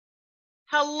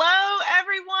Hello,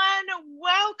 everyone.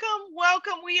 Welcome,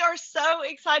 welcome. We are so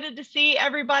excited to see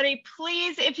everybody.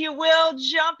 Please, if you will,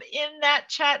 jump in that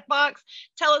chat box.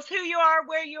 Tell us who you are,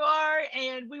 where you are,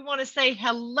 and we want to say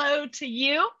hello to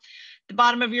you. The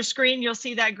bottom of your screen, you'll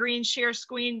see that green share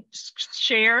screen.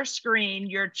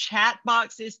 Your chat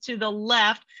box is to the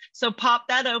left, so pop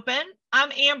that open.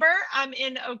 I'm Amber. I'm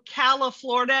in Ocala,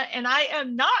 Florida, and I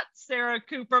am not Sarah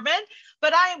Cooperman,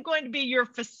 but I am going to be your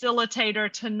facilitator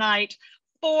tonight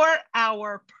for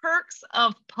our Perks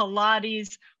of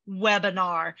Pilates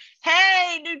webinar.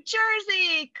 Hey, New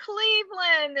Jersey,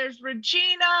 Cleveland, there's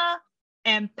Regina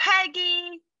and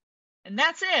Peggy, and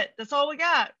that's it. That's all we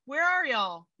got. Where are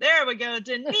y'all? There we go.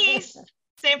 Denise,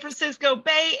 San Francisco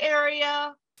Bay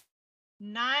Area.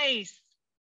 Nice.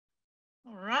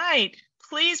 All right.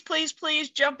 Please, please,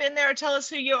 please jump in there and tell us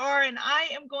who you are. And I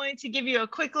am going to give you a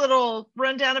quick little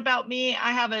rundown about me.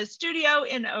 I have a studio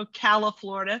in Ocala,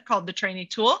 Florida called the Training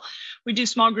Toole. We do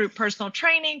small group personal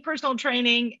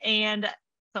training, and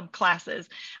some classes.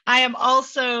 I am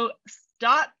also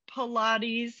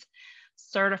Pilates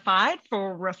certified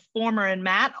for reformer and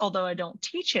mat, although I don't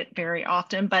teach it very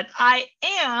often, but I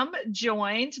am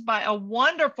joined by a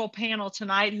wonderful panel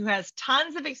tonight who has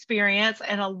tons of experience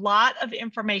and a lot of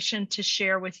information to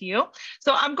share with you.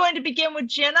 So I'm going to begin with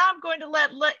Jenna. I'm going to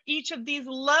let each of these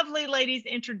lovely ladies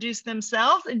introduce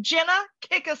themselves. Jenna,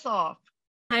 kick us off.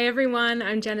 Hi everyone,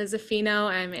 I'm Jenna Zafinno.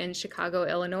 I'm in Chicago,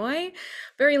 Illinois.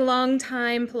 Very long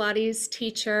time Pilates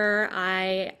teacher.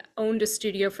 I owned a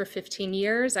studio for 15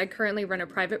 years. I currently run a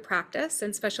private practice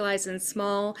and specialize in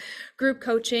small group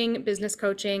coaching, business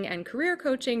coaching, and career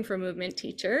coaching for movement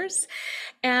teachers.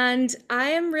 And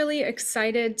I am really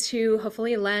excited to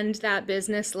hopefully lend that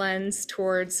business lens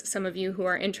towards some of you who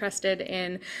are interested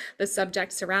in the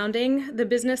subject surrounding the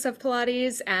business of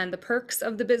Pilates and the perks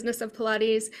of the business of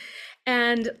Pilates.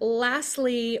 And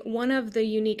lastly, one of the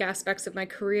unique aspects of my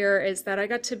career is that I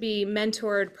got to be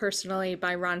mentored personally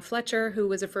by Ron Fletcher, who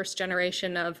was a first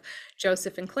generation of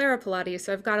Joseph and Clara Pilates.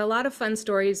 So I've got a lot of fun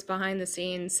stories behind the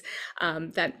scenes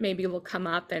that maybe will come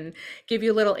up and give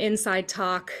you a little inside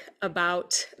talk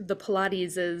about the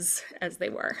Pilateses as they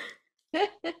were.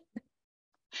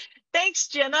 Thanks,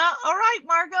 Jenna. All right,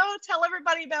 Margot, tell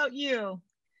everybody about you.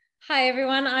 Hi,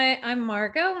 everyone. I'm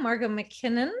Margot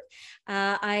McKinnon.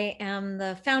 I am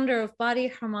the founder of Body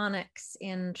Harmonics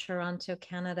in Toronto,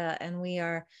 Canada, and we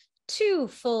are 2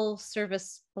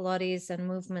 full-service Pilates and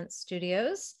movement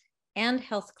studios and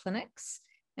health clinics.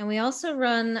 And we also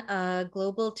run a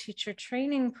global teacher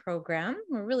training program.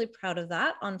 We're really proud of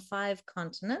that, on 5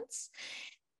 continents.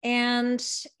 And,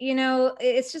 you know,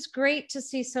 it's just great to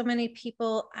see so many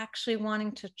people actually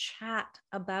wanting to chat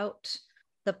about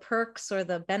the perks or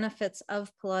the benefits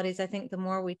of Pilates. I think the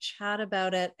more we chat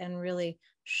about it and really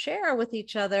share with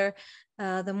each other,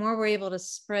 the more we're able to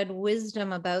spread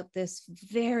wisdom about this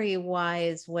very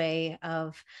wise way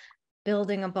of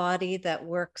building a body that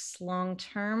works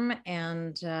long-term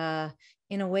and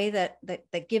in a way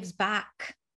that gives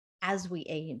back as we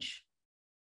age.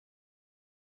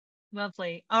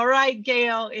 Lovely. All right,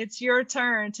 Gail, it's your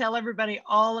turn. Tell everybody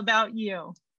all about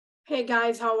you. Hey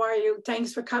guys, how are you?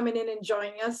 Thanks for coming in and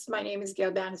joining us. My name is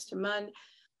Gail Bannister-Munn.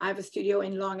 I have a studio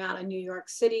in Long Island, New York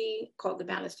City called the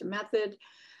Bannister Method.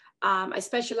 I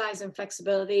specialize in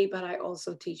flexibility, but I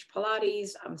also teach Pilates.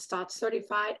 I'm STOT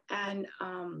certified and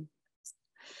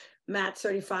mat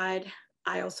certified.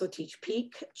 I also teach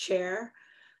peak chair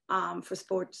for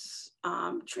sports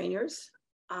trainers.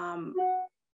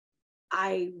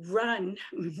 I run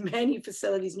many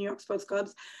facilities, New York sports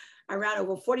clubs. I ran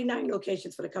over 49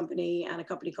 locations for the company and a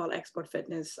company called Export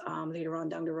Fitness later on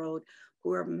down the road,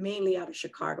 who are mainly out of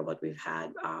Chicago, but we've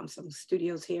had some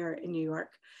studios here in New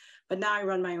York. But now I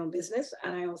run my own business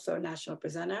and I also a national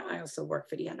presenter. I also work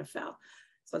for the NFL.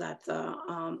 So that's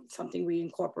something we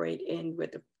incorporate in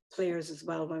with the players as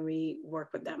well when we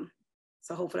work with them.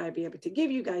 So hopefully I'll be able to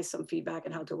give you guys some feedback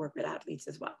on how to work with athletes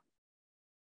as well.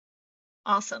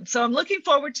 Awesome. So I'm looking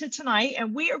forward to tonight,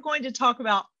 and we are going to talk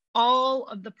about all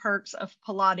of the perks of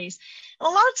Pilates. And a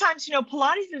lot of times, you know,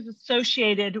 Pilates is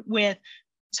associated with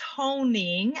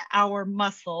toning our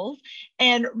muscles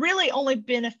and really only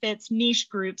benefits niche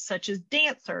groups such as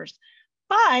dancers.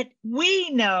 But we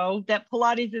know that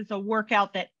Pilates is a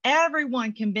workout that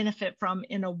everyone can benefit from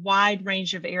in a wide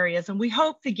range of areas. And we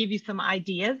hope to give you some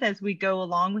ideas as we go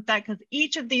along with that, because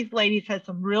each of these ladies has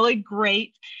some really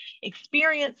great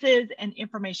experiences and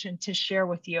information to share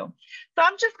with you. So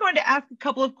I'm just going to ask a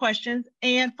couple of questions.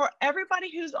 And for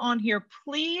everybody who's on here,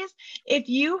 please, if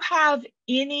you have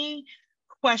any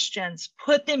questions,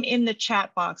 put them in the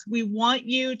chat box. We want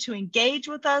you to engage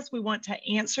with us. We want to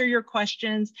answer your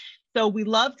questions. So we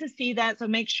love to see that. So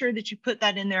make sure that you put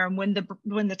that in there. And when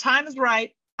the time is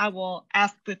right, I will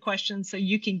ask the questions so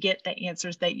you can get the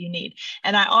answers that you need.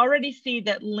 And I already see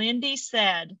that Lindy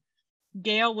said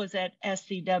Gail was at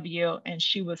SCW and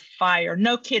she was fire.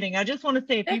 No kidding. I just want to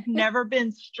say, if you've never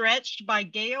been stretched by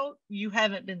Gail, you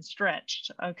haven't been stretched.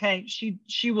 Okay.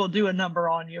 She will do a number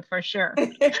on you for sure.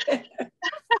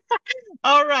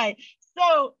 All right.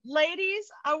 So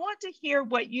ladies, I want to hear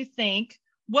what you think.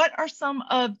 What are some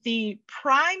of the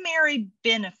primary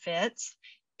benefits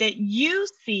that you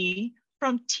see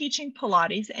from teaching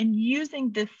Pilates and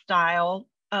using this style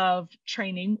of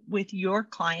training with your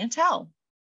clientele?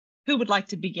 Who would like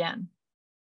to begin?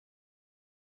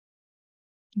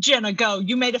 Jenna, go.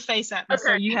 You made a face at me, okay.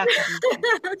 So you have to begin.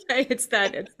 Okay, it's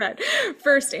that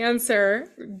first answer,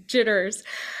 jitters.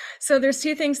 So there's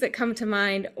two things that come to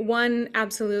mind. One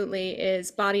absolutely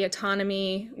is body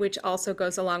autonomy, which also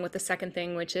goes along with the second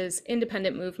thing, which is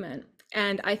independent movement.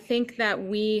 And I think that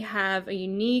we have a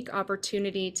unique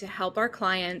opportunity to help our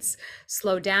clients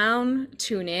slow down,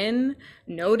 tune in,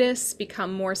 notice,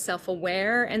 become more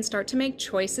self-aware, and start to make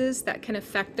choices that can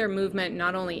affect their movement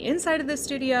not only inside of the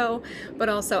studio, but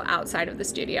also outside of the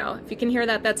studio. If you can hear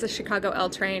that, that's a Chicago L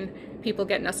train. People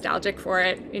get nostalgic for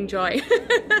it. Enjoy.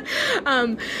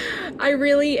 I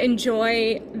really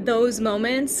enjoy those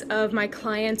moments of my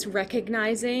clients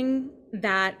recognizing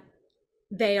that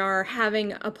they are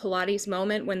having a Pilates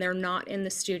moment when they're not in the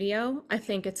studio. I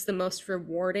think it's the most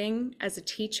rewarding as a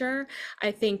teacher.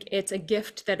 I think it's a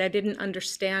gift that I didn't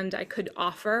understand I could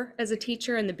offer as a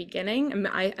teacher in the beginning.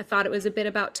 I thought it was a bit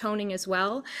about toning as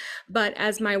well. But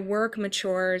as my work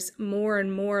matures, more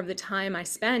and more of the time I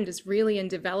spend is really in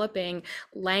developing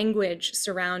language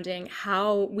surrounding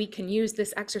how we can use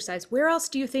this exercise. Where else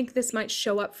do you think this might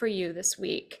show up for you this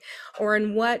week? Or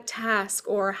in what task?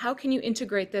 Or how can you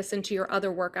integrate this into your other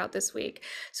workout this week?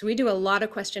 So we do a lot of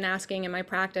question asking in my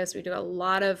practice. We do a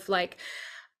lot of like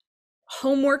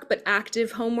homework, but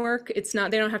active homework. It's not,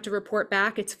 they don't have to report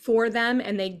back. It's for them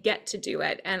and they get to do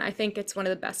it. And I think it's one of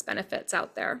the best benefits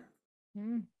out there.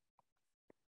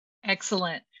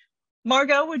 Excellent.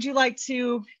 Margot, would you like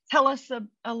to tell us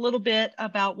a little bit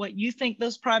about what you think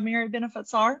those primary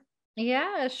benefits are?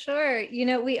 Yeah, sure. You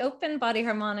know, we opened Body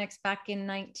Harmonics back in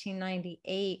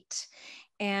 1998.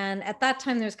 And at that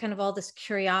time, there's kind of all this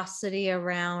curiosity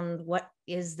around what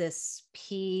is this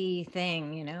P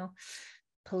thing, you know,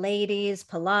 Pilates,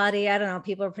 I don't know,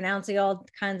 people are pronouncing all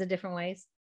kinds of different ways.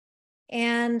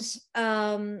 And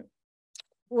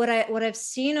what I've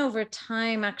seen over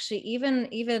time, actually, even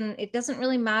it doesn't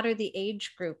really matter the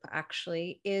age group,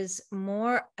 actually, is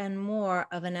more and more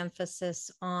of an emphasis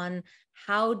on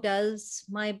how does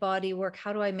my body work?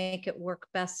 How do I make it work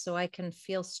best so I can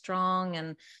feel strong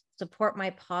and support my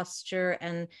posture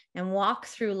and walk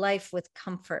through life with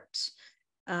comfort?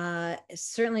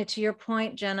 Certainly to your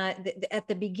point, Jenna, at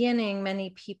the beginning, many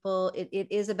people, it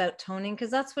is about toning because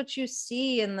that's what you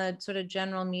see in the sort of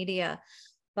general media.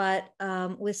 But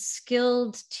with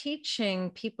skilled teaching,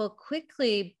 people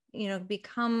quickly, you know,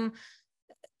 become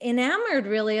enamored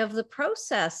really of the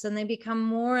process, and they become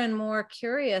more and more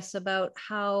curious about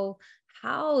how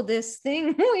this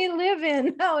thing we live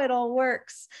in, how it all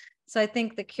works. So I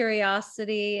think the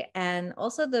curiosity and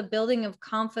also the building of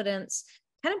confidence,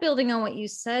 kind of building on what you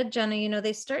said, Jenna, you know,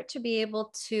 they start to be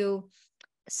able to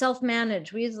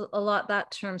self-manage. We use a lot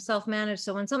that term, self-manage.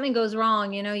 So when something goes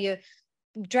wrong, you know, you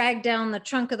drag down the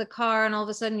trunk of the car and all of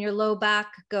a sudden your low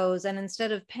back goes. And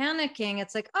instead of panicking,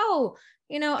 it's like, oh,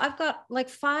 you know, I've got like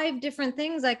 5 different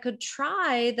things I could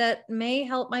try that may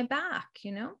help my back,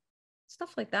 you know,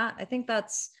 stuff like that. I think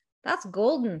that's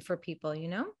golden for people, you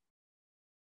know?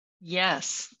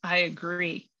 Yes, I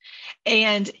agree.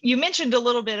 And you mentioned a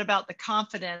little bit about the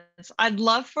confidence. I'd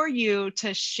love for you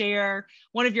to share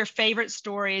one of your favorite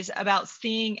stories about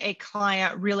seeing a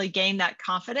client really gain that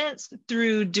confidence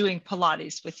through doing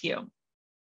Pilates with you.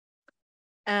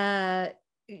 I'm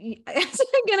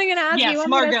gonna ask yes, you.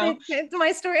 Margot. It's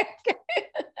my story.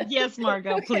 Yes,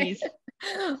 Margot, okay. Please.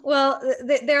 Well,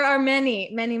 there are many,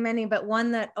 but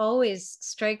one that always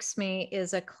strikes me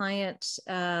is a client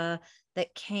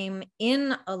that came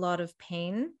in a lot of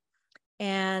pain.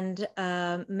 And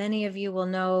many of you will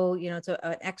know, you know, it's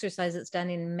an exercise that's done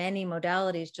in many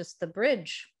modalities, just the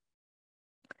bridge.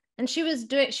 And she was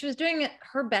doing it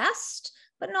her best,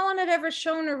 but no one had ever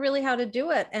shown her really how to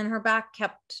do it. And her back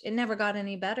it never got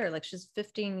any better. Like, she's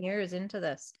 15 years into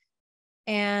this.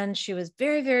 And she was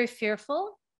very, very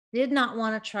fearful, did not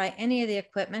want to try any of the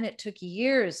equipment. It took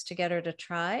years to get her to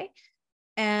try.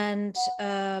 And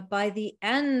by the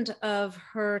end of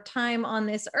her time on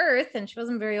this earth, and she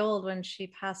wasn't very old when she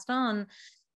passed on,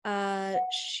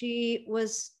 she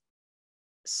was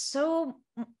so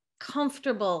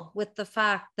comfortable with the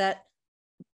fact that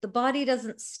the body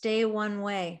doesn't stay one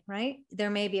way, right?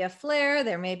 There may be a flare,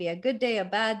 there may be a good day, a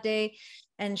bad day.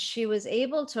 And she was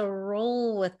able to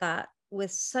roll with that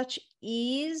with such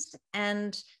ease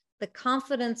and the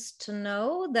confidence to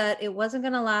know that it wasn't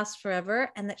going to last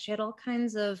forever and that she had all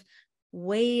kinds of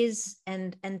ways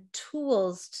and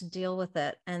tools to deal with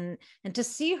it. And to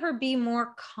see her be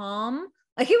more calm,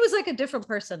 like it was like a different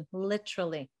person,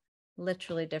 literally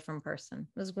different person.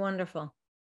 It was wonderful.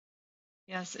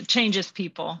 Yes, it changes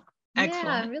people. Excellent.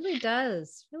 Yeah, it really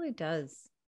does. Really does.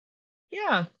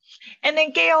 Yeah. And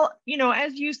then Gail,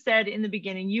 as you said in the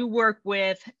beginning, you work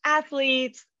with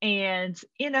athletes and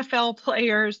NFL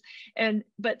players,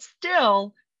 but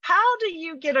still, how do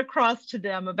you get across to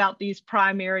them about these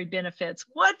primary benefits?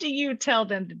 What do you tell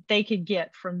them that they could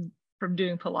get from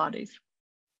doing Pilates?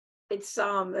 It's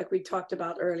like we talked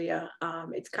about earlier,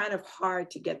 it's kind of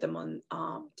hard to get them on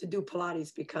to do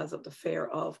Pilates because of the fear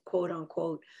of quote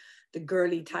unquote the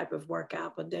girly type of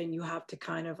workout, but then you have to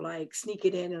kind of like sneak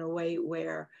it in a way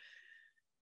where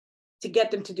to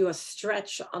get them to do a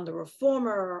stretch on the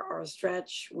reformer or a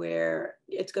stretch where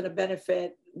it's going to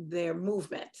benefit their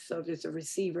movement. So if there's a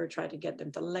receiver, try to get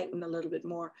them to lengthen a little bit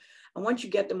more. And once you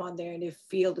get them on there and they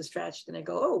feel the stretch, then they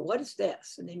go, oh, what is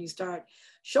this? And then you start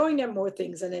showing them more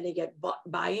things and then they get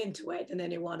buy into it and then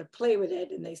they want to play with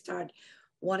it and they start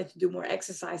wanting to do more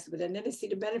exercise with it. And then they see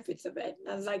the benefits of it.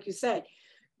 And like you said,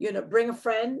 bring a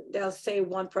friend, they'll say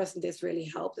one person, this really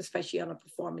helped, especially on a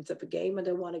performance of a game, and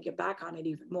they want to get back on it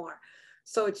even more.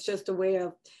 So it's just a way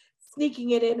of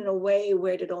sneaking it in a way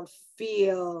where they don't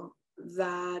feel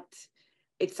that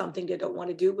it's something they don't want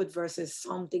to do, but versus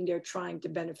something they're trying to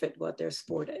benefit what their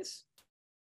sport is.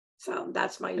 So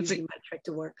that's usually my trick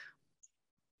to work.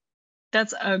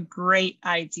 That's a great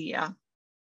idea.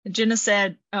 Jenna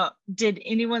said, did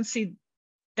anyone see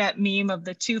that meme of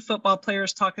the two football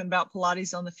players talking about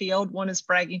Pilates on the field? One is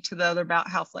bragging to the other about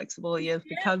how flexible he is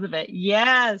because of it.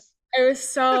 Yes. It's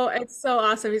so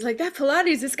awesome. He's like, that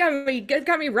Pilates, it's got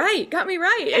me right.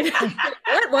 And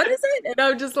what is it? And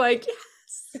I'm just like,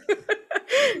 yes.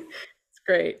 It's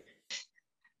great.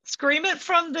 Scream it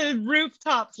from the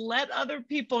rooftops. Let other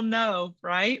people know,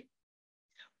 right?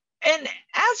 And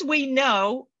as we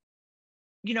know,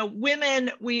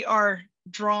 women, we are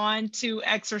drawn to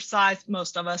exercise.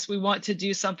 Most of us, we want to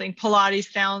do something.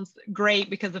 Pilates sounds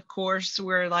great because of course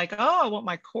we're like, oh, I want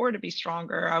my core to be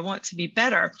stronger. I want to be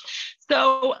better.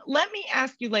 So let me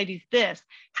ask you ladies this: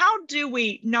 how do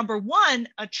we, number one,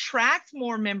 attract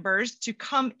more members to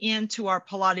come into our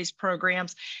Pilates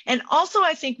programs? And also,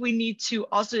 I think we need to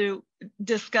also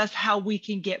discuss how we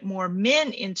can get more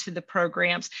men into the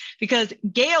programs, because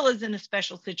Gail is in a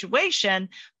special situation,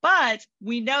 but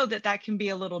we know that can be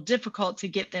a little difficult to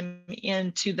get them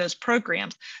into those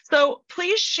programs. So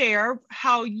please share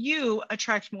how you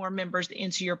attract more members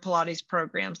into your Pilates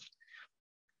programs.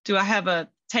 Do I have a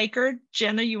taker?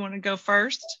 Jenna, you want to go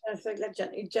first?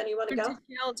 Jenna, you want to go?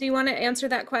 Do you want to answer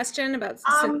that question about?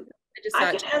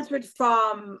 I can answer it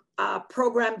from a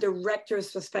program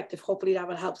director's perspective. Hopefully that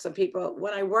will help some people.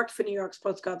 When I worked for New York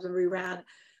Sports Clubs and I ran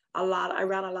a lot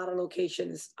of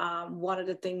locations. One of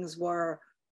the things were,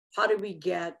 how do we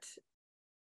get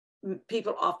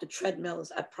people off the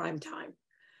treadmills at prime time?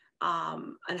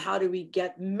 And how do we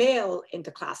get male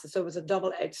into classes? So it was a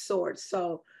double-edged sword.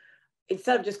 So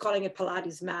instead of just calling it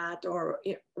Pilates mat,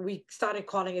 we started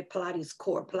calling it Pilates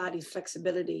core, Pilates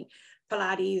flexibility,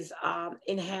 Pilates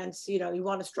enhance, you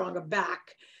want a stronger back.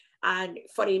 And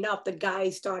funny enough, the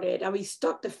guys started, and we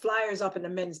stuck the flyers up in the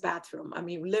men's bathroom. I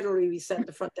mean, literally we sent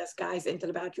the front desk guys into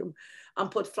the bathroom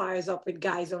and put flyers up with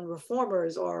guys on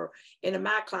reformers or in a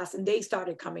mat class, and they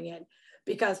started coming in.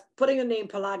 Because putting the name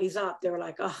Pilates up, they were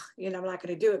like, oh, I'm not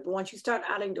going to do it. But once you start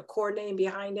adding the core name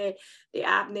behind it, the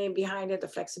app name behind it, the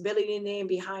flexibility name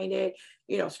behind it,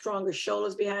 stronger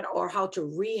shoulders behind it, or how to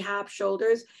rehab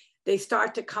shoulders, they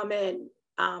start to come in.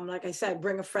 Like I said,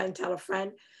 bring a friend, tell a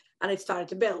friend, and it started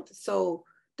to build. So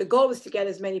the goal was to get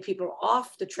as many people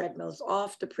off the treadmills,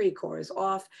 off the pre-cores,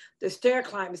 off the stair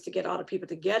climbers, to get all the people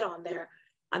to get on there.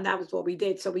 And that was what we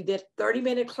did. So we did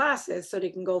 30-minute classes so they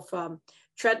can go from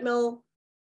treadmill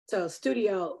to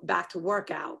studio back to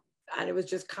workout. And it was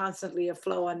just constantly a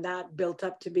flow, and that built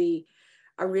up to be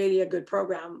a really good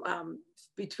program.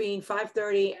 Between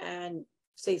 5:30 and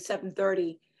say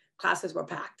 7:30, classes were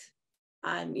packed.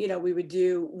 And, we would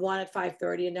do one at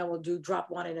 5:30, and then we'll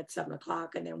drop one in at 7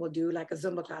 o'clock. And then we'll do like a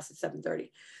Zumba class at 7:30.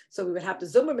 So we would have the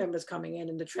Zumba members coming in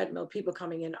and the treadmill people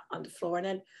coming in on the floor. And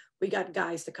then we got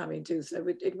guys to come in too. So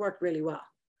it worked really well.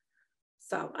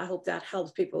 So I hope that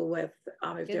helps people with,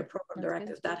 if they're program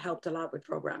directors, that helped a lot with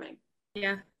programming.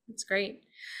 Yeah, that's great.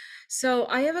 So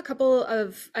I have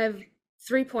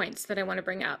 3 points that I want to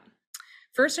bring up.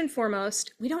 First and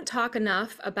foremost, we don't talk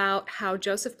enough about how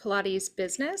Joseph Pilates'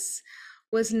 business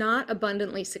was not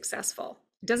abundantly successful.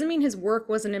 It doesn't mean his work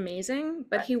wasn't amazing,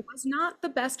 but he was not the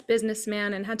best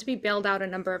businessman and had to be bailed out a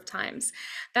number of times.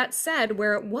 That said,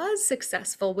 where it was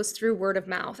successful was through word of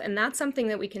mouth. And that's something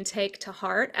that we can take to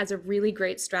heart as a really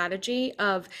great strategy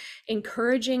of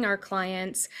encouraging our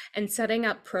clients and setting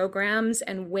up programs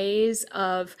and ways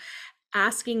of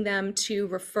asking them to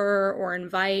refer or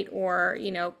invite or,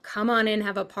 come on in,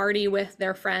 have a party with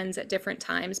their friends at different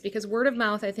times, because word of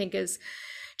mouth, I think, is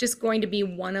just going to be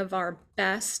one of our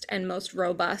best and most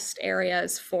robust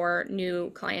areas for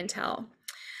new clientele.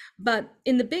 But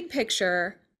in the big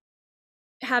picture,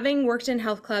 having worked in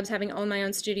health clubs, having owned my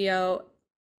own studio,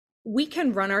 we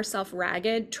can run ourselves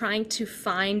ragged trying to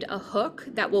find a hook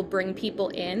that will bring people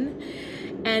in.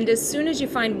 And as soon as you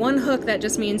find one hook, that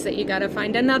just means that you got to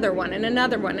find another one and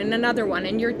another one and another one,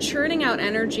 and you're churning out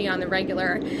energy on the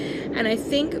regular. And I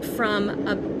think from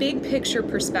a big picture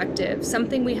perspective,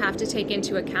 something we have to take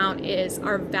into account is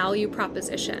our value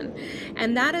proposition.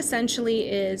 And that essentially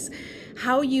is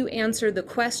how you answer the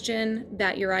question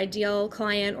that your ideal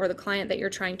client or the client that you're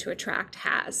trying to attract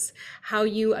has, how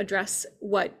you address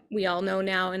what we all know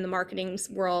now in the marketing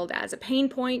world as a pain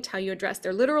point, how you address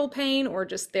their literal pain or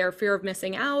just their fear of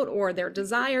missing out or their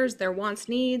desires, their wants,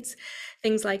 needs,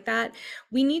 things like that.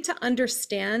 We need to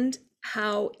understand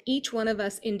how each one of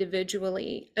us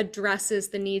individually addresses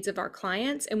the needs of our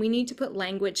clients, and we need to put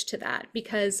language to that,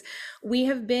 because we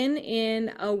have been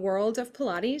in a world of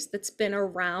Pilates that's been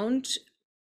around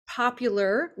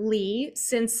popularly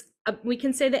since we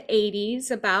can say the 80s,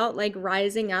 about like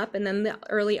rising up, and then the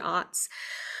early aughts.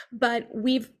 But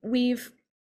we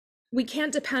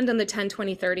can't depend on the 10,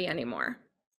 20, 30 anymore.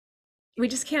 We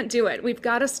just can't do it. We've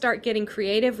got to start getting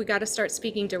creative. We've got to start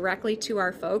speaking directly to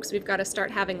our folks. We've got to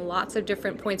start having lots of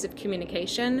different points of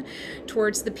communication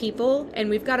towards the people, and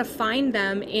we've got to find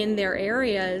them in their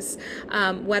areas,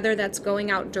 whether that's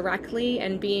going out directly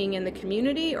and being in the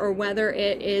community, or whether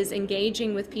it is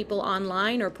engaging with people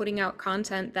online or putting out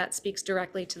content that speaks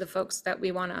directly to the folks that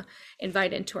we want to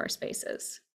invite into our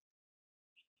spaces.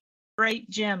 Great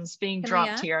gems being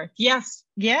dropped here. Yes,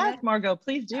 Margot,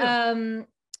 please do.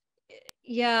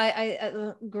 Yeah,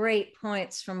 I great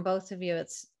points from both of you.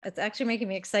 It's actually making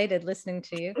me excited listening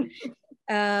to you.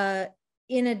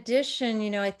 In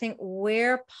addition, I think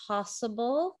where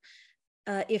possible,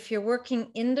 if you're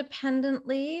working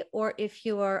independently, or if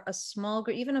you are a small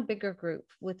group, even a bigger group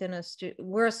within a studio,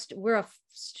 we're a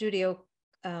studio,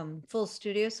 full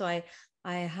studio. So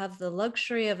I have the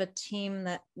luxury of a team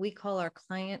that we call our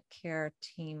client care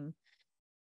team.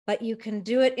 But you can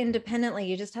do it independently.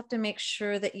 You just have to make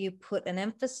sure that you put an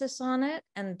emphasis on it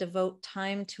and devote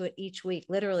time to it each week,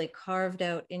 literally carved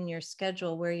out in your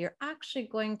schedule where you're actually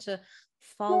going to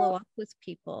follow up with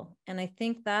people. And I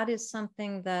think that is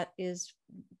something that is,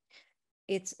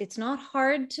 it's not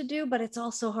hard to do, but it's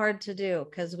also hard to do,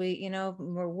 because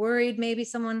we're worried maybe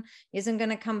someone isn't going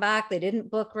to come back. They didn't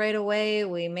book right away.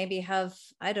 We maybe have,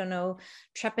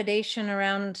 trepidation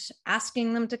around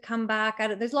asking them to come back.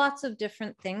 There's lots of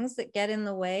different things that get in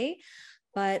the way.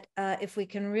 But if we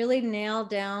can really nail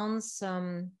down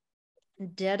some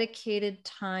dedicated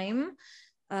time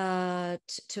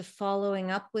to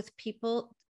following up with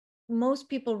people, most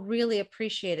people really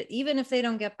appreciate it, even if they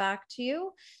don't get back to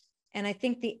you. And I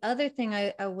think the other thing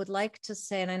I would like to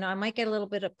say, and I know I might get a little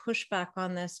bit of pushback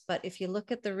on this, but if you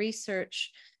look at the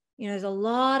research, there's a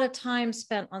lot of time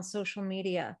spent on social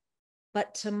media.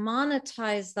 But to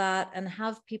monetize that and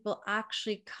have people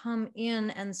actually come in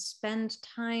and spend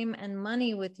time and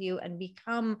money with you and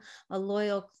become a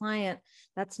loyal client,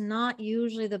 that's not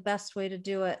usually the best way to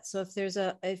do it. So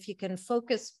if you can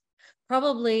focus,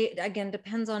 probably, again,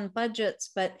 depends on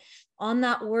budgets, but on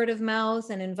that word of mouth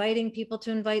and inviting people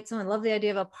to invite someone. I love the idea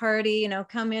of a party,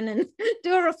 come in and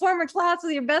do a reformer class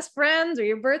with your best friends or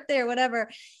your birthday or whatever.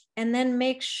 And then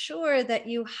make sure that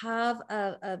you have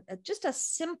just a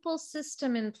simple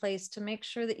system in place to make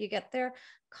sure that you get their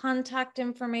contact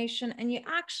information and you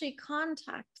actually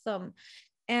contact them.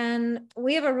 And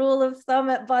we have a rule of thumb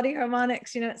at Body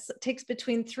Harmonics, it takes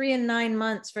between 3 and 9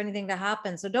 months for anything to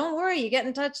happen. So don't worry, you get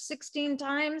in touch 16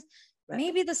 times,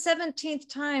 maybe the 17th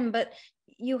time, but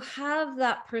you have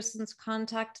that person's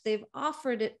contact. They've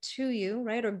offered it to you,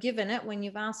 right? Or given it when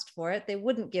you've asked for it. They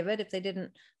wouldn't give it if they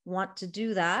didn't want to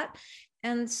do that.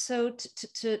 And so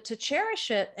to cherish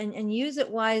it and use it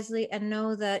wisely, and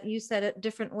know that you said it,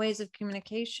 different ways of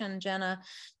communication, Jenna,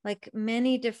 like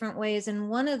many different ways. And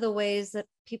one of the ways that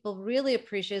people really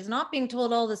appreciate is not being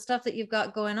told all the stuff that you've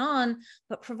got going on,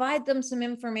 but provide them some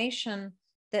information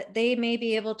that they may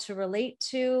be able to relate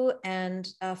to and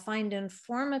find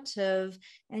informative.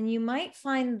 And you might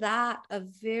find that a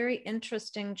very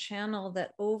interesting channel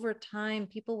that over time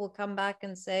people will come back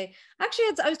and say, actually,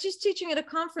 I was just teaching at a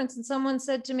conference and someone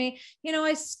said to me, you know,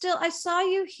 I saw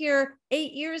you here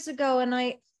 8 years ago, and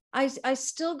I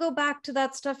still go back to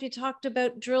that stuff you talked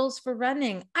about, drills for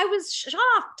running. I was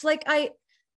shocked.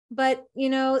 But you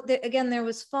know, again, there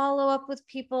was follow-up with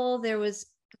people, there was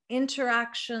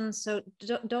interaction. So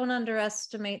don't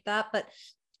underestimate that, but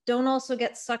don't also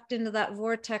get sucked into that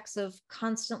vortex of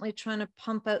constantly trying to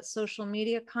pump out social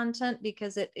media content,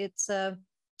 because it's a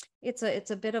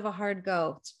bit of a hard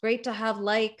go. It's great to have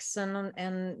likes and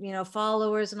you know,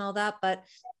 followers and all that, but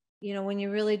you know, when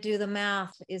you really do the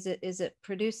math, is it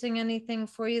producing anything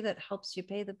for you that helps you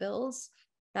pay the bills?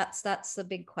 That's the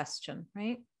big question,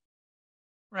 right?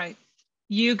 Right.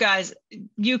 You guys,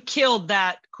 you killed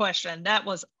that question. That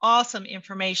was awesome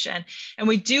information. And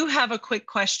we do have a quick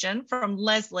question from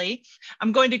Leslie.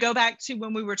 I'm going to go back to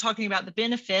when we were talking about the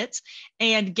benefits,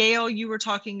 and Gail, you were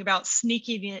talking about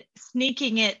sneaking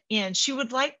it in. She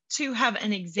would like to have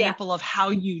an example of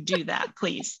how you do that,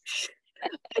 please.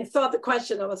 I saw the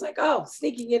question. I was like, oh,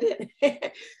 sneaking it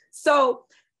in. So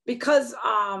because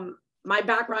my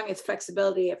background is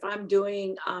flexibility, if I'm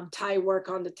doing Thai work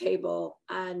on the table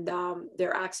and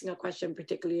they're asking a question,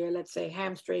 particularly, let's say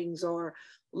hamstrings or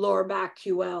lower back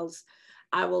QLs,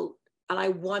 I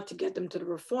want to get them to the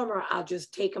reformer, I'll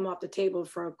just take them off the table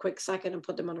for a quick second and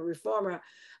put them on a reformer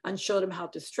and show them how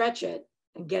to stretch it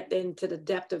and get into the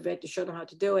depth of it to show them how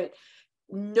to do it.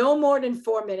 No more than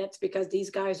 4 minutes, because these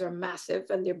guys are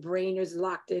massive and their brain is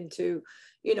locked into,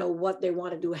 you know, what they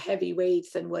want to do, heavy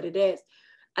weights and what it is.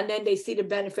 And then they see the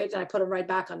benefits, and I put them right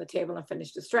back on the table and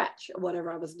finish the stretch or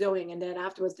whatever I was doing. And then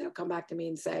afterwards, they'll come back to me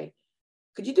and say,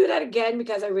 could you do that again?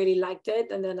 Because I really liked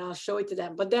it. And then I'll show it to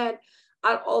them. But then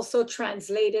I'll also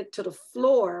translate it to the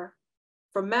floor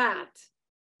for mat.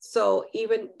 So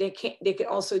even they can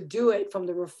also do it from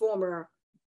the reformer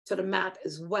to the mat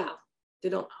as well. They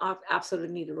don't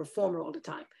absolutely need a reformer all the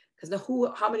time, because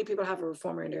how many people have a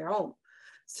reformer in their home?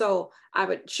 So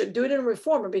should do it in a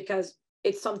reformer, because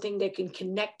it's something they can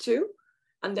connect to,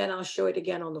 and then I'll show it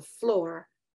again on the floor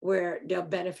where they'll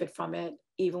benefit from it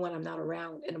even when I'm not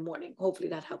around in the morning. Hopefully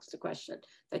that helps the question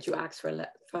that you asked for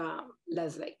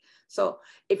Leslie. So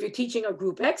if you're teaching a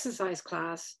group exercise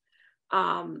class,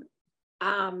 I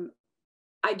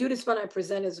do this when I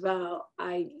present as well.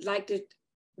 I like to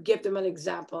give them an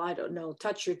example. I don't know,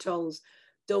 touch your toes.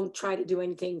 Don't try to do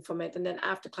anything from it. And then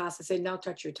after class, I say, now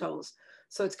touch your toes.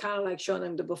 So it's kind of like showing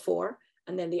them the before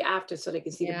and then the after, so they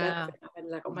can see the benefit. And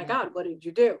like, oh my God, what did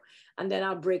you do? And then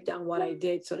I'll break down what I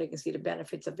did so they can see the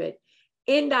benefits of it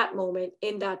in that moment,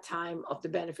 in that time, of the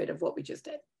benefit of what we just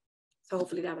did. So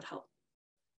hopefully that would help.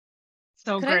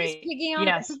 So Could great. I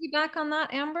just piggyback on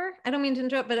that, Amber? I don't mean to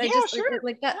interrupt, but I just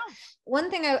like that. Yeah.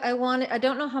 One thing I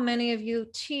don't know how many of you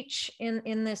teach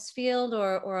in this field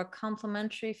or a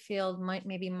complementary field,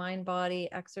 maybe mind body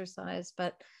exercise,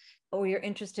 or you're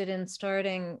interested in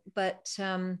starting. But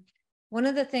one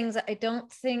of the things that I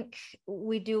don't think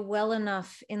we do well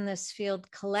enough in this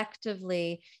field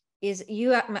collectively is,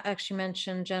 you actually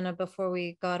mentioned, Jenna, before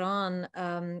we got on,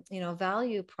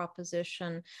 value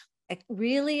proposition,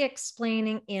 really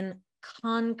explaining in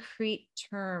concrete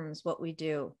terms what we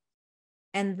do.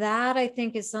 And that, I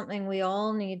think, is something we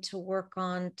all need to work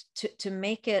on to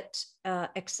make it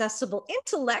accessible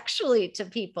intellectually to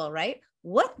people, right?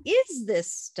 What is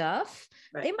this stuff?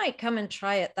 Right. They might come and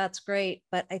try it. That's great.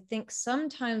 But I think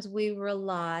sometimes we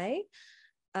rely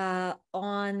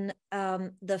on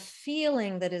the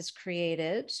feeling that is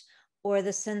created or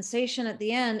the sensation at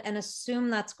the end and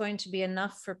assume that's going to be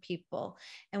enough for people.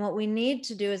 And what we need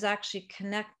to do is actually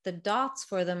connect the dots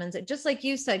for them. And just like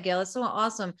you said, Gail, it's so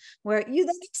awesome, where you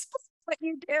then explain what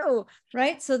you do,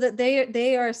 right? So that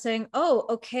they are saying, oh,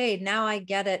 okay, now I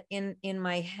get it in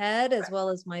my head as well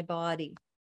as my body.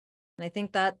 And I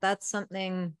think that's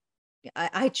something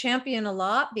I champion a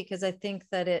lot, because I think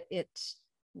that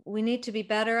we need to be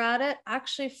better at it,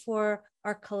 actually, for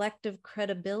our collective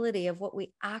credibility of what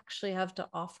we actually have to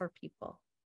offer people.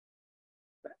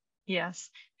 Yes.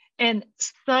 And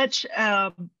such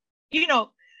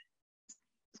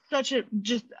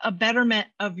just a betterment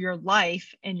of your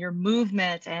life and your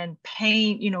movement and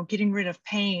pain, getting rid of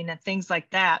pain and things like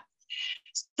that.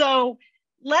 So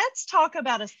let's talk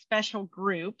about a special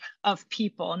group of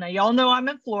people. Now, y'all know I'm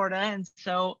in Florida, and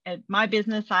so at my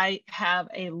business, I have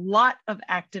a lot of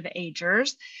active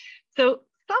agers. So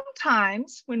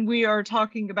sometimes when we are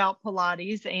talking about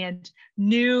Pilates and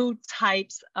new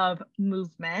types of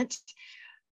movement,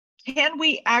 can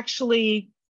we actually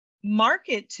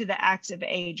market to the active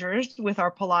agers with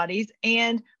our Pilates?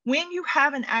 And when you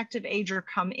have an active ager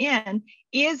come in,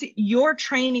 is your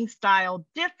training style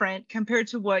different compared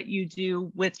to what you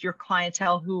do with your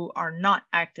clientele who are not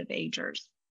active agers?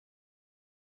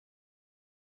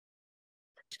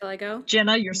 Shall I go?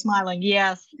 Jenna, you're smiling.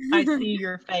 Yes, I see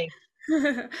your face.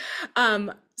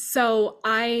 So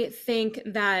I think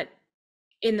that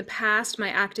in the past, my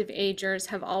active agers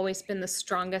have always been the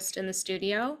strongest in the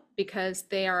studio because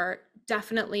they are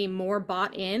definitely more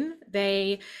bought in.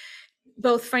 They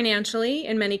both financially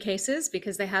in many cases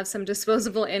because they have some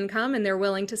disposable income and they're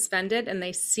willing to spend it and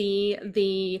they see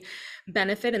the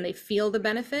benefit and they feel the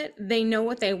benefit. They know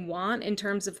what they want in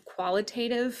terms of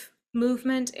qualitative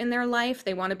movement in their life.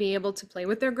 They want to be able to play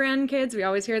with their grandkids. We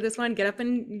always hear this one, get up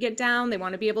and get down. They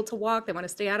want to be able to walk. They want to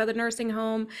stay out of the nursing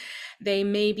home. They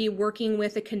may be working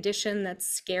with a condition that's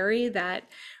scary, that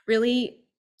really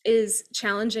is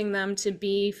challenging them to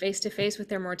be face to face with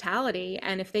their mortality.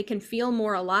 And if they can feel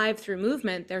more alive through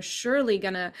movement, they're surely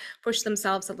going to push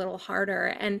themselves a little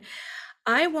harder. And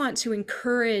I want to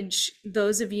encourage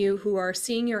those of you who are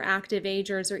seeing your active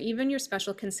agers or even your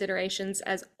special considerations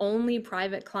as only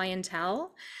private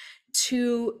clientele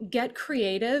to get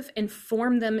creative and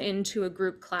form them into a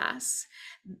group class.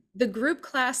 The group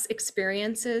class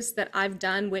experiences that I've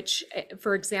done, which,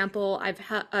 for example,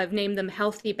 I've named them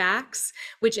healthy backs,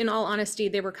 which in all honesty,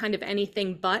 they were kind of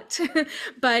anything but,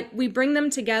 but we bring them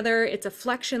together. It's a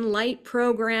flexion light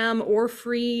program or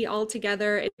free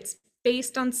altogether. It's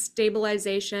based on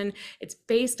stabilization, it's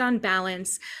based on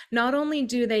balance. Not only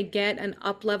do they get an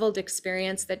up-leveled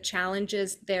experience that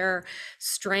challenges their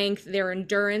strength, their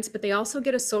endurance, but they also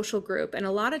get a social group. And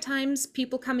a lot of times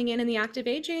people coming in the active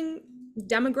aging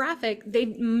demographic, they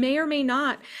may or may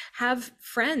not have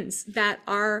friends that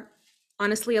are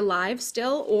honestly alive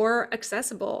still or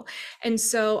accessible. And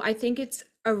so I think it's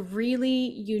a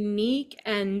really unique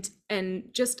and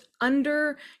just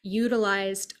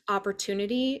underutilized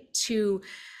opportunity to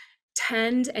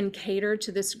tend and cater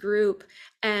to this group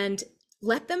and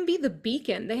let them be the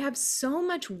beacon. They have so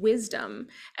much wisdom.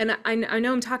 And I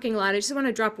know I'm talking a lot. I just want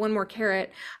to drop one more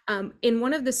carrot. With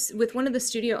one of the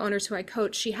studio owners who I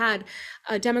coach, she had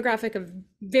a demographic of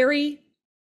very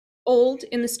old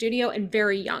in the studio and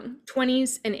very young,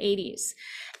 20s and 80s.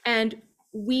 And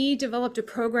we developed a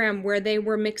program where they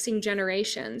were mixing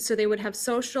generations. So they would have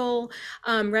social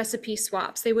recipe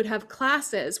swaps. They would have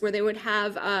classes where they would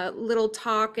have a little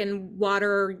talk and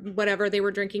water, whatever they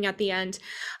were drinking at the end,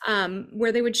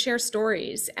 where they would share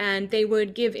stories and they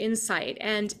would give insight.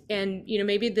 And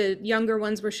maybe the younger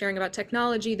ones were sharing about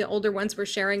technology, the older ones were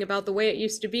sharing about the way it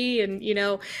used to be and,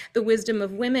 the wisdom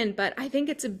of women. But I think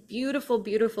it's a beautiful,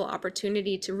 beautiful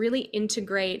opportunity to really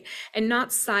integrate and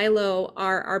not silo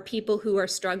our people who are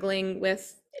struggling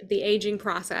with the aging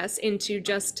process into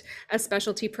just a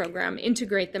specialty program.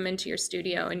 Integrate them into your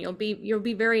studio and you'll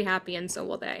be very happy, and so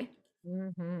will they.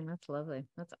 Mm-hmm. That's lovely.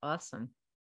 That's awesome.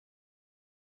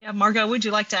 Yeah, Margot, would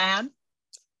you like to add?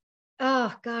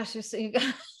 Oh gosh, I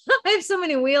have so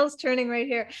many wheels turning right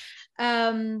here.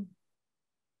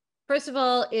 First of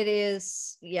all, it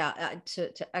is,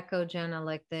 to echo Jenna,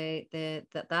 like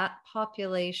that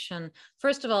population,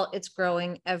 first of all, it's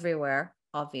growing everywhere,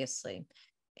 obviously.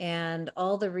 And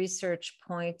all the research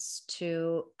points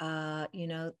to,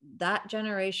 that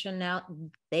generation now,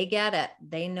 they get it.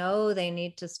 They know they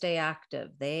need to stay active.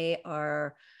 They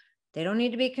don't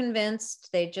need to be convinced.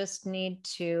 They just need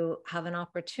to have an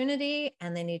opportunity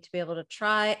and they need to be able to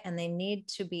try, and they need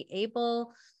to be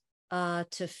able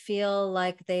to feel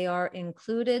like they are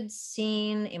included,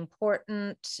 seen,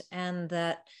 important, and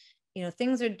that,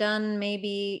 things are done.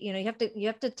 Maybe, you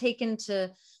have to take into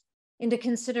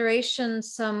consideration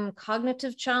some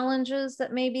cognitive challenges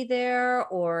that may be there,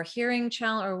 or hearing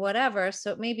challenge or whatever.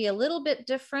 So it may be a little bit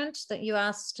different. That you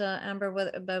asked Amber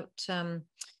about, do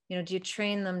you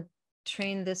train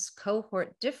this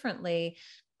cohort differently?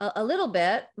 A little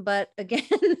bit, but again,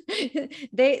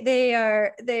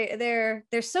 they're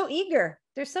so eager.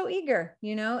 They're so eager,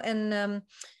 and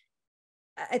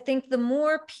I think the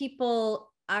more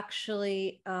people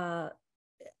actually have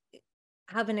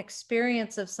an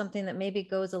experience of something that maybe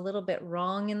goes a little bit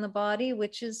wrong in the body,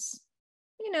 which is,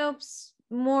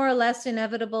 more or less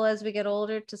inevitable as we get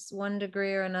older to one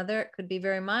degree or another. It could be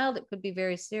very mild, it could be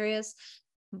very serious.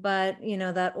 But,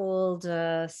 that old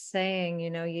saying,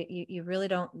 you really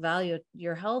don't value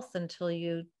your health until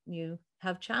you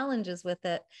have challenges with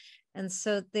it. And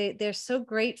so they're so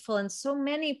grateful. And so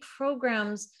many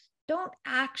programs don't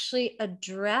actually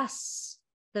address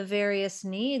the various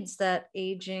needs that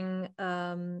aging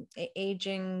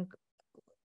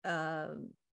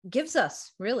gives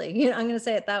us, really. I'm going to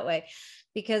say it that way,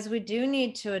 because we do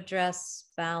need to address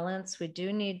balance. We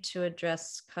do need to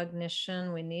address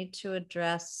cognition. We need to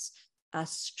address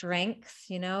strength,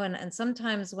 and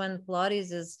sometimes when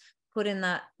Pilates is put in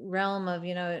that realm of,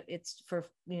 it's for,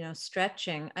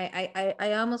 stretching,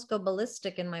 I almost go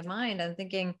ballistic in my mind. I'm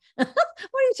thinking, what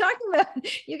are you talking about?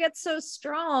 You get so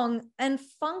strong and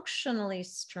functionally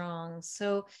strong.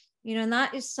 So, and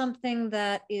that is something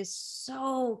that is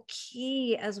so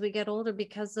key as we get older,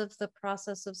 because of the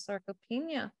process of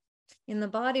sarcopenia in the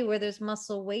body, where there's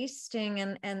muscle wasting,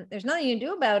 and there's nothing you can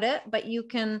do about it, but you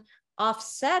can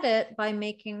offset it by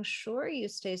making sure you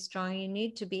stay strong. You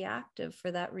need to be active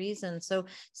for that reason. So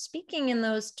speaking in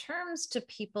those terms to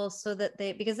people, so that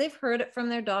because they've heard it from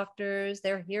their doctors,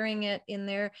 they're hearing it in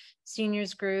their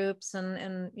seniors groups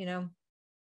and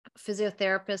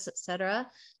physiotherapists, etc.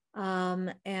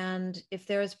 And if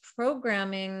there's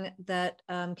programming that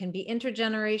can be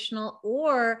intergenerational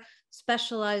or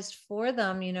specialized for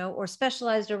them, or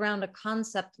specialized around a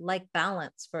concept like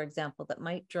balance, for example, that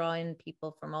might draw in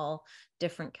people from all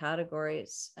different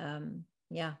categories.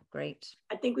 Yeah, great.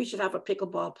 I think we should have a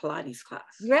pickleball Pilates class.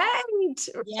 Right.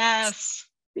 Yes.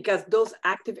 Because those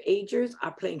active agers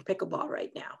are playing pickleball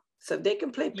right now. So if they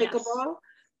can play pickleball,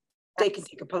 they can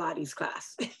take a Pilates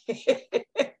class.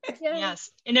 Yes.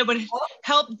 And it would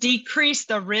help decrease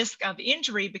the risk of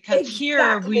injury, because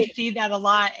here we see that a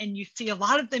lot, and you see a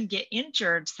lot of them get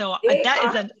injured. So that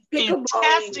is a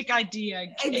fantastic idea.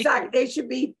 Exactly. They should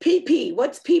be PP.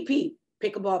 What's PP?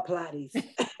 Pickleball Pilates.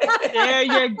 There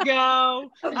you go.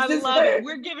 I love it.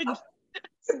 We're giving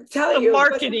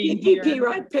marketing PPP, here.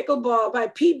 right? Pickleball by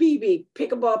PBB,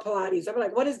 pickleball Pilates. I'm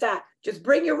like, what is that? Just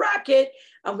bring your racket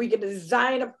and we can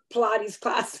design a Pilates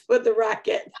class with the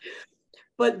racket.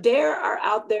 But they are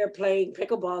out there playing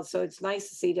pickleball. So it's nice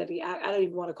to see that I don't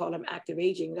even want to call them active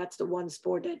aging. That's the one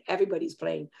sport that everybody's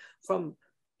playing, from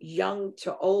young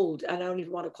to old. I don't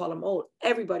even want to call them old.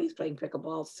 Everybody's playing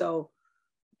pickleball. So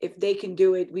if they can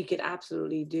do it, we could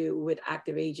absolutely do with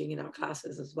active aging in our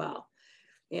classes as well.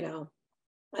 And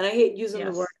I hate using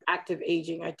the word active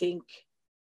aging. I think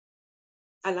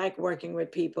I like working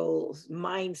with people's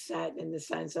mindset, in the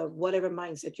sense of whatever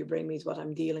mindset you bring me is what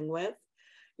I'm dealing with.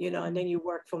 And then you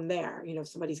work from there. If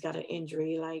somebody's got an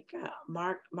injury, like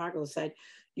Margot said,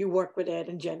 you work with it.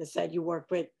 And Jenna said, you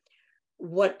work with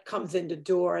what comes in the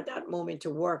door at that moment to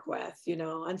work with,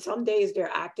 and some days they're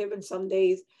active and some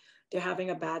days they're having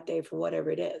a bad day for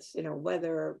whatever it is,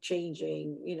 weather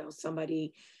changing,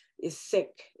 somebody is sick,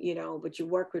 but you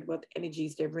work with what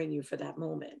energies they bring you for that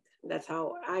moment. That's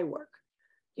how I work,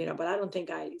 but I don't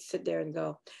think I sit there and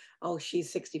go, oh,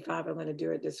 she's 65, I'm going to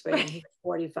do it this way. And he's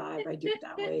 45, I do it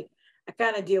that way. I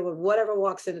kind of deal with whatever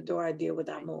walks in the door, I deal with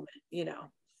that moment,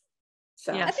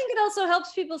 So I think it also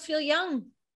helps people feel young,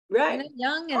 right?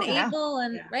 Young and able,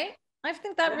 and right. I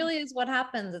think that really is what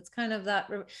happens. It's kind of that,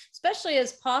 especially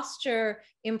as posture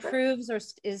improves or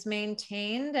is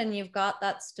maintained, and you've got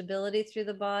that stability through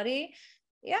the body.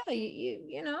 Yeah,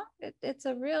 it's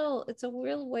a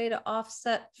real way to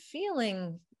offset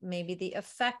feeling maybe the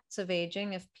effects of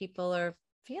aging, if people are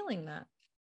feeling that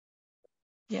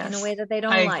in a way that they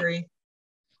don't like. I agree.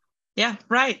 Yeah,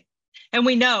 right. And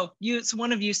we know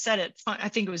one of you said it, I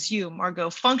think it was you, Margot,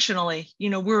 functionally,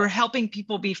 we're helping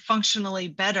people be functionally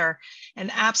better. And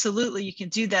absolutely, you can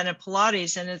do that in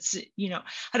Pilates. And it's,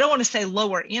 I don't want to say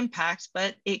lower impact,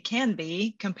 but it can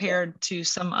be compared to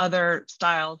some other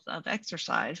styles of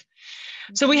exercise.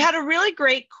 So we had a really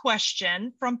great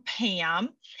question from Pam,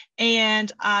 and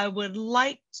I would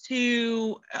like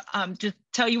to just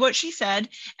tell you what she said.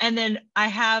 And then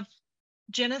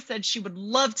Jenna said she would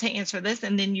love to answer this,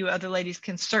 and then you other ladies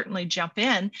can certainly jump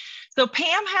in. So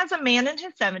Pam has a man in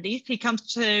his 70s. He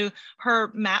comes to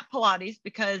her mat Pilates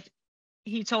because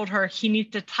he told her he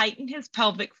needs to tighten his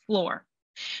pelvic floor.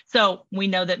 So we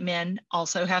know that men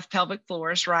also have pelvic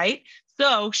floors, right?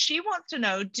 So she wants to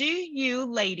know, do you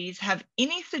ladies have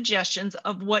any suggestions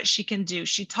of what she can do?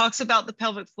 She talks about the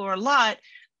pelvic floor a lot,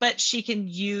 but she can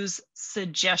use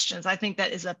suggestions. I think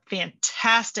that is a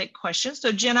fantastic question.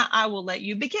 So Jenna, I will let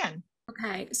you begin.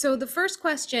 Okay, so the first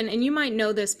question, and you might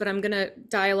know this, but I'm going to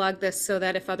dialogue this so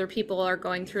that if other people are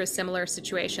going through a similar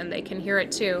situation, they can hear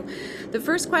it too. The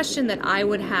first question that I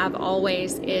would have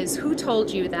always is, who told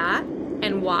you that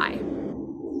and why?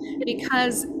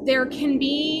 because there can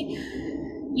be,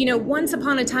 you know, once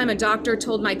upon a time, a doctor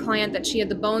told my client that she had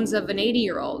the bones of an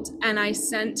 80-year-old, and I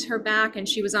sent her back and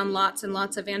she was on lots and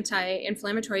lots of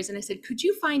anti-inflammatories. And I said, could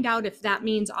you find out if that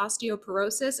means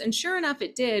osteoporosis? And sure enough,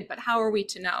 it did, but how are we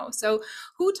to know? So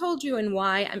who told you and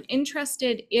why? I'm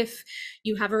interested, if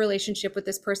you have a relationship with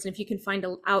this person, if you can find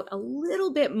out a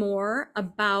little bit more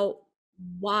about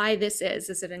why this is.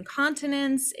 Is it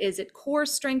incontinence? Is it core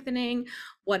strengthening?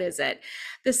 What is it?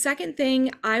 The second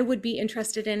thing I would be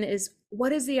interested in is,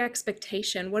 what is the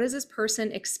expectation? What does this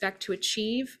person expect to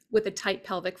achieve with a tight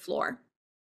pelvic floor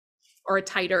or a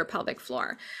tighter pelvic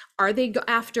floor? Are they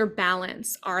after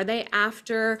balance? Are they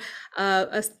after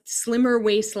a slimmer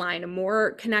waistline, a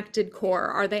more connected core?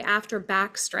 Are they after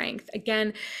back strength?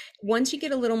 Again, once you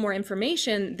get a little more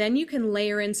information, then you can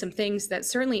layer in some things that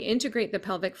certainly integrate the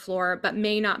pelvic floor, but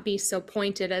may not be so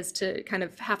pointed as to kind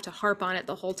of have to harp on it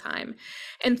the whole time.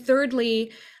 And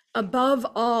thirdly, above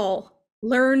all,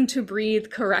 learn to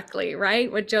breathe correctly,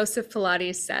 right? What Joseph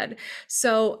Pilates said.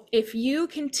 So if you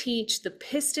can teach the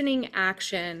pistoning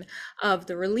action of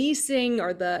the releasing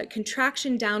or the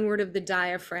contraction downward of the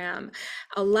diaphragm,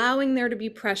 allowing there to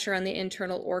be pressure on the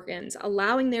internal organs,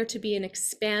 allowing there to be an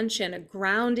expansion, a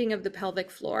grounding of the pelvic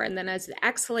floor, and then as the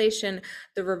exhalation,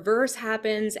 the reverse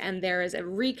happens and there is a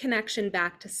reconnection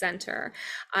back to center.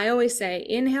 I always say,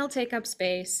 inhale, take up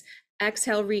space,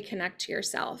 exhale, reconnect to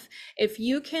yourself. If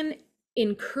you can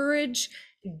encourage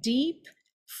deep,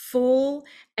 full,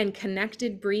 and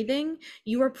connected breathing,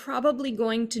 you are probably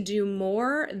going to do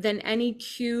more than any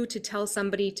cue to tell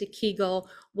somebody to Kegel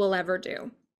will ever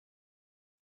do.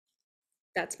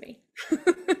 That's me.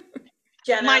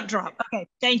 Jenna, mic drop. Okay,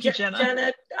 thank you, Jenna.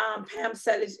 Jenna, Pam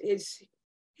said his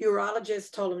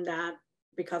urologist told him that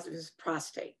because of his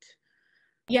prostate.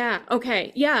 Yeah,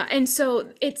 okay. Yeah, and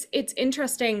so it's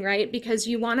interesting, right? Because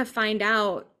you want to find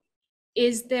out,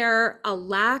 is there a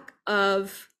lack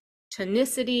of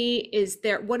tonicity?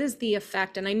 What is the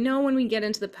effect? And I know when we get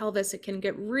into the pelvis, it can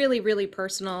get really, really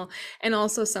personal and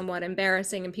also somewhat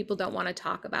embarrassing, and people don't want to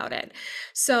talk about it.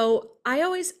 So I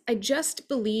just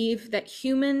believe that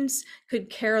humans could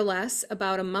care less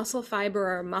about a muscle fiber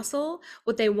or a muscle.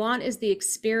 What they want is the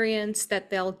experience that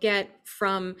they'll get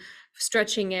from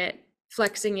stretching it,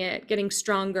 flexing it, getting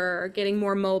stronger, getting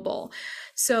more mobile.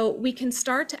 So we can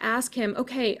start to ask him,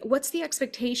 okay, what's the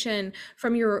expectation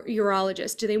from your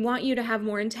urologist? Do they want you to have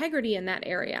more integrity in that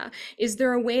area? Is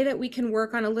there a way that we can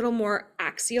work on a little more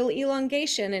axial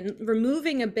elongation and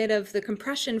removing a bit of the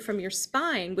compression from your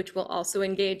spine, which will also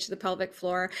engage the pelvic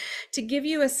floor, to give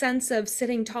you a sense of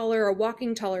sitting taller or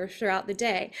walking taller throughout the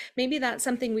day? Maybe that's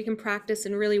something we can practice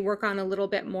and really work on a little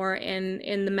bit more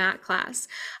in the mat class.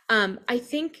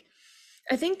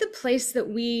 I think the place that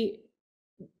we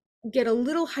get a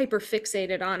little hyper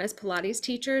fixated on as Pilates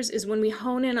teachers is when we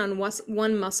hone in on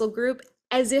one muscle group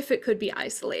as if it could be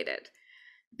isolated.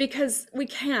 Because we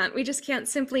just can't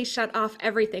simply shut off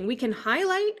everything. We can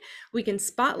highlight, we can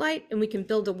spotlight, and we can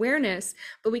build awareness,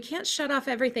 but we can't shut off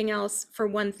everything else for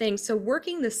one thing. So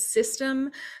working the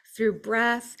system through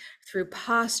breath, through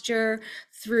posture,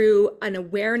 through an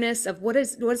awareness of what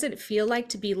does it feel like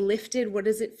to be lifted? What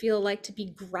does it feel like to be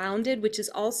grounded? Which is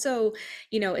also,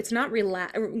 it's not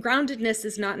groundedness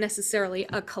is not necessarily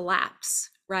a collapse,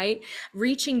 right?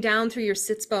 Reaching down through your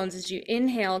sits bones as you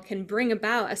inhale can bring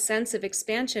about a sense of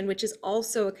expansion, which is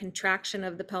also a contraction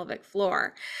of the pelvic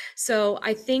floor. So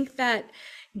I think that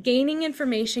gaining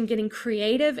information, getting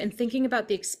creative, and thinking about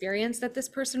the experience that this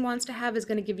person wants to have is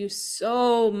going to give you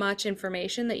so much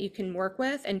information that you can work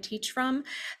with and teach from,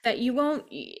 that you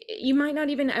might not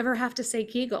even ever have to say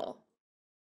Kegel.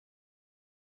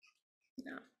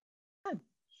 No.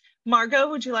 Margot,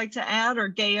 would you like to add, or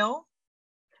Gail?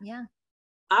 Yeah.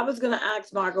 I was going to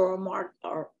ask Margot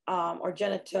or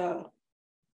Jenna to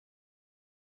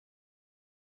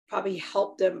probably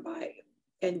help them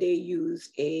and they use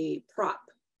a prop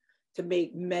to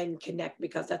make men connect,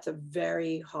 because that's a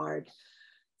very hard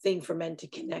thing for men to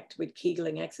connect with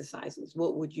Kegling exercises.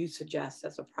 What would you suggest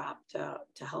as a prop to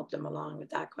help them along with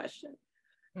that question?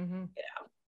 Mm-hmm.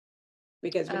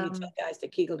 Because when you tell guys to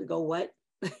Kegel, to go what?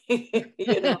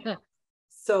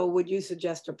 So would you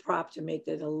suggest a prop to make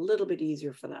it a little bit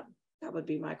easier for them? That would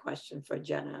be my question for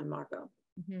Jenna and Margot.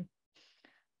 Mm-hmm.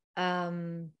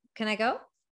 Can I go?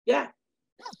 Yeah.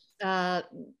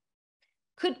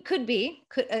 Could be.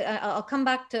 I'll come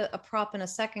back to a prop in a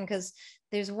second, because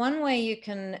there's one way you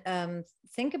can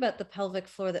think about the pelvic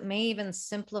floor that may even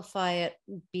simplify it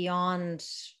beyond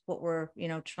what we're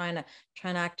trying to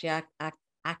actually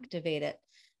activate it.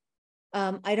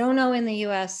 I don't know in the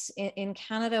US. In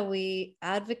Canada, we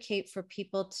advocate for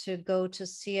people to go to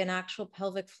see an actual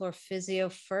pelvic floor physio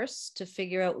first to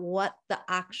figure out what the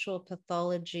actual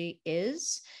pathology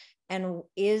is. And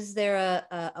is there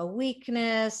a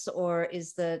weakness, or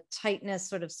is the tightness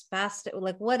sort of spastic?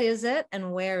 Like, what is it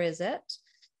and where is it?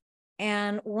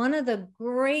 And one of the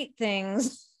great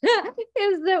things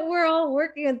is that we're all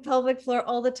working with pelvic floor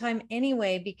all the time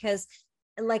anyway, because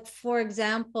like, for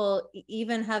example,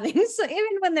 even having, so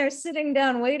even when they're sitting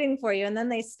down waiting for you and then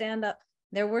they stand up,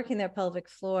 they're working their pelvic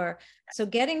floor. So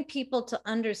getting people to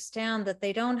understand that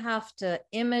they don't have to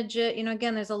image it. You know,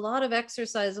 again, there's a lot of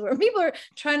exercises where people are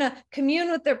trying to commune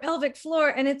with their pelvic floor,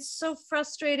 and it's so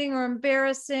frustrating or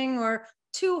embarrassing or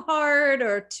too hard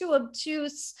or too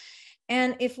obtuse.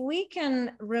 And if we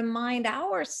can remind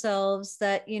ourselves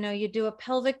that, you know, you do a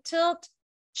pelvic tilt,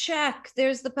 check,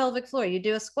 there's the pelvic floor. You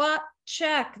do a squat,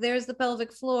 check, there's the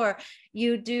pelvic floor.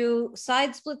 You do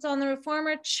side splits on the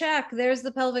reformer, check, there's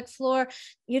the pelvic floor.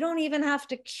 You don't even have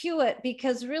to cue it,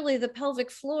 because really the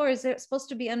pelvic floor is supposed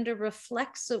to be under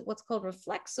reflexive, what's called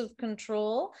reflexive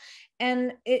control.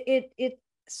 And it's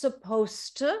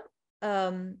supposed to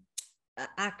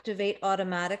activate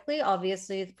automatically.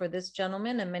 Obviously, for this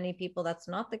gentleman and many people, that's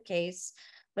not the case.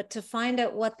 But to find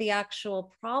out what the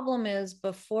actual problem is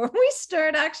before we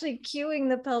start actually cueing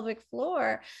the pelvic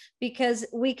floor, because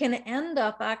we can end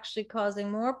up actually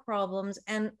causing more problems.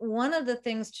 And one of the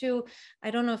things too,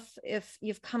 I don't know if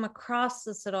you've come across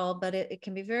this at all, but it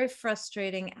can be very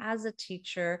frustrating as a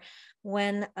teacher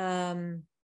when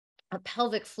a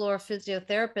pelvic floor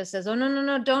physiotherapist says, oh,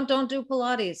 no, don't do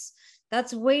Pilates.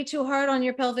 That's way too hard on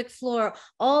your pelvic floor.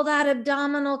 All that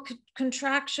abdominal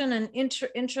contraction and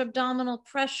intra-abdominal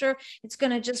pressure, it's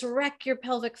going to just wreck your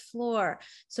pelvic floor.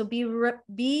 So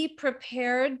be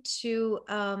prepared to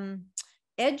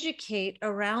educate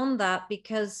around that,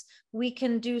 because we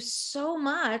can do so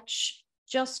much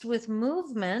just with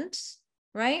movement,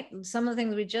 right? Some of the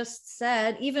things we just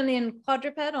said, even in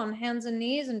quadruped on hands and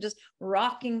knees and just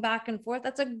rocking back and forth,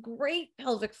 that's a great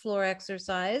pelvic floor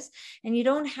exercise. And you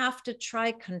don't have to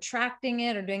try contracting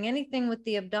it or doing anything with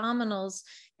the abdominals,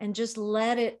 and just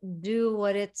let it do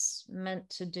what it's meant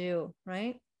to do,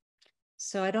 right?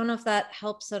 So I don't know if that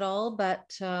helps at all,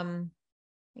 but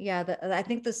yeah, I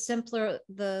think the simpler,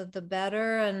 the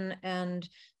better, and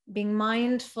being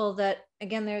mindful that,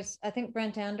 again, I think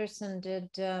Brent Anderson did,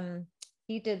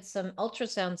 he did some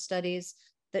ultrasound studies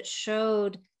that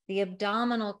showed the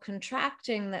abdominal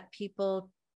contracting that people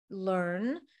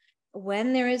learn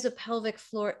when there is a pelvic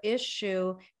floor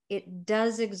issue. It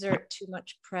does exert too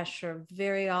much pressure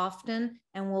very often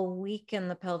and will weaken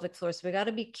the pelvic floor. So we got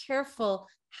to be careful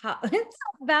how it's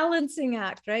a balancing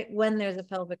act, right? When there's a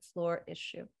pelvic floor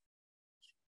issue.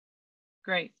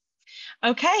 Great.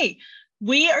 Okay.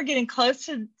 We are getting close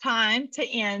to time to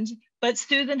end, but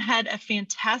Susan had a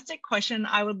fantastic question.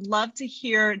 I would love to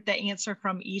hear the answer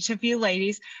from each of you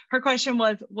ladies. Her question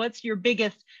was, what's your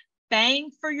biggest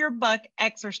bang for your buck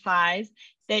exercise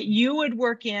that you would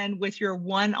work in with your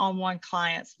one-on-one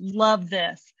clients? Love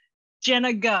this.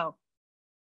 Jenna, go.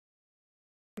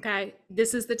 Okay,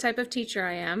 this is the type of teacher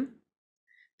I am.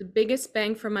 The biggest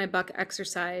bang for my buck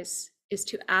exercise is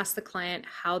to ask the client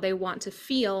how they want to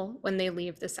feel when they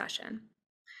leave the session.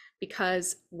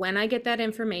 Because when I get that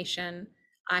information,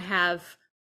 I have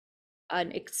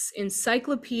an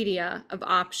encyclopedia of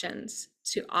options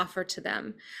to offer to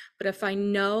them. But if I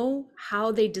know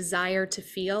how they desire to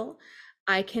feel,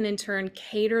 I can in turn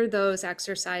cater those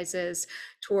exercises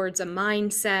towards a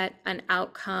mindset, an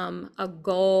outcome, a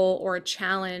goal, or a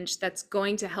challenge that's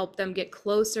going to help them get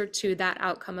closer to that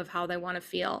outcome of how they want to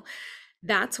feel.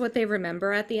 That's what they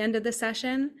remember at the end of the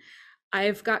session.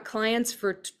 I've got clients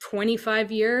for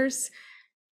 25 years.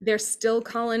 They're still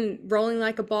rolling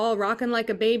like a ball, rocking like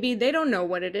a baby. They don't know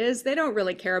what it is. They don't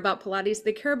really care about Pilates.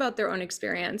 They care about their own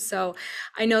experience. So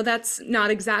I know that's not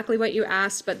exactly what you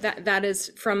asked, but that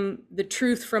is from the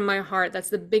truth from my heart. That's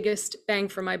the biggest bang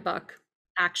for my buck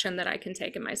action that I can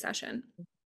take in my session.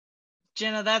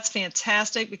 Jenna, that's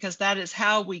fantastic, because that is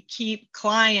how we keep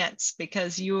clients,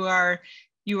 because you are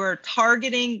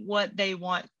targeting what they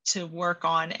want to work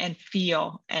on and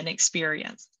feel and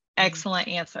experience. Excellent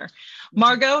answer.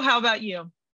 Margot, how about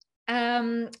you?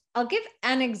 I'll give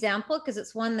an example, because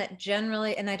it's one that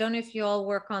generally, and I don't know if you all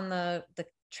work on the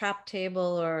trap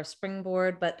table or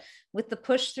springboard, but with the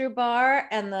push through bar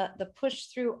and the push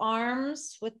through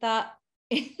arms with that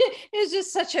it's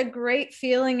just such a great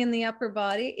feeling in the upper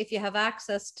body if you have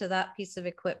access to that piece of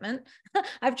equipment.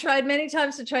 I've tried many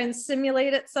times to try and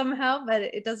simulate it somehow, but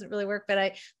it doesn't really work. But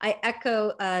I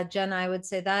echo Jenna. I would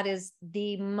say that is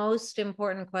the most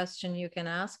important question you can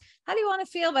ask. How do you want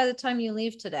to feel by the time you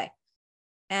leave today?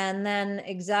 And then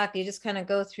exactly, just kind of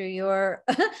go through your,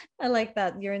 I like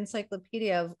that, your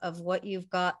encyclopedia of what you've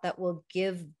got that will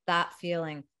give that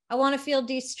feeling. I want to feel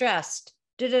de-stressed.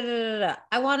 I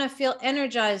want to feel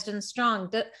energized and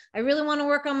strong. I really want to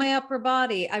work on my upper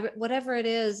body, whatever it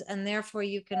is. And therefore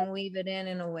you can weave it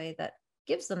in a way that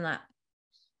gives them that.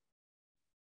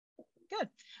 Good.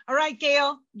 All right,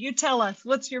 Gail, you tell us,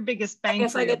 what's your biggest bang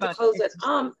for your buck? To close it.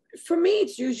 For me,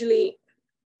 it's usually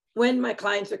when my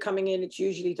clients are coming in, it's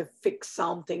usually to fix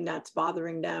something that's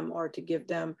bothering them or to give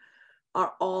them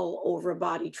our all over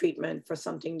body treatment for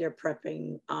something they're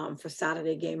prepping for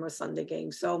Saturday game or Sunday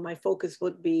game. So my focus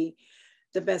would be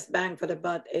the best bang for the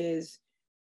buck is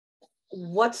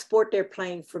what sport they're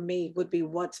playing. For me would be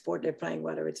what sport they're playing,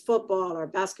 whether it's football or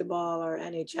basketball or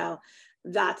NHL.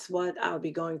 That's what I'll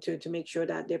be going to make sure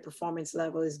that their performance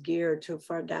level is geared to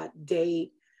for that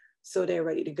day, so they're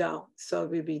ready to go. So it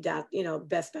would be that,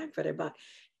 best bang for their buck.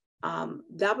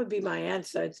 That would be my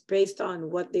answer. It's based on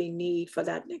what they need for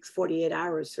that next 48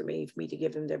 hours for me to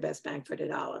give them their best bang for the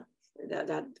dollar.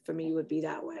 That for me would be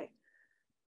that way.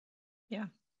 Yeah.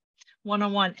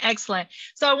 One-on-one. Excellent.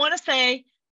 So I want to say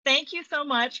thank you so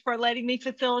much for letting me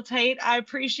facilitate. I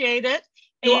appreciate it.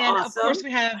 You're and awesome. Of course,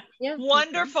 we have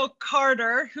wonderful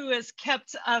Carter, who has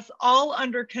kept us all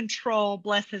under control.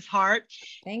 Bless his heart.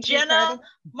 Thank Jenna, you, Carter.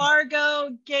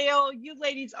 Margot, Gail, you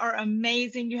ladies are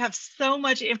amazing. You have so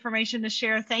much information to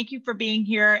share. Thank you for being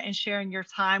here and sharing your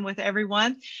time with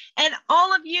everyone. And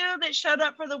all of you that showed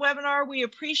up for the webinar, we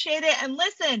appreciate it. And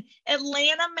listen,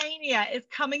 Atlanta Mania is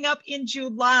coming up in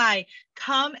July.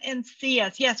 Come and see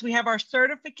us. Yes, we have our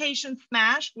certification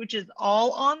smash, which is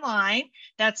all online.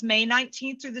 That's May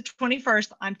 19th through the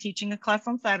 21st. I'm teaching a class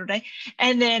on Saturday.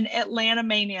 And then Atlanta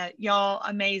Mania, y'all,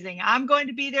 amazing. I'm going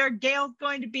to be there. Gail's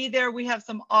going to be there. We have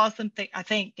some awesome things. I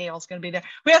think Gail's going to be there.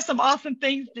 We have some awesome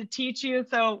things to teach you.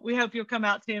 So we hope you'll come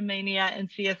out to Mania and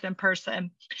see us in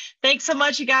person. Thanks so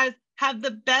much, you guys. Have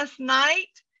the best night.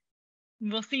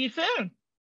 We'll see you soon.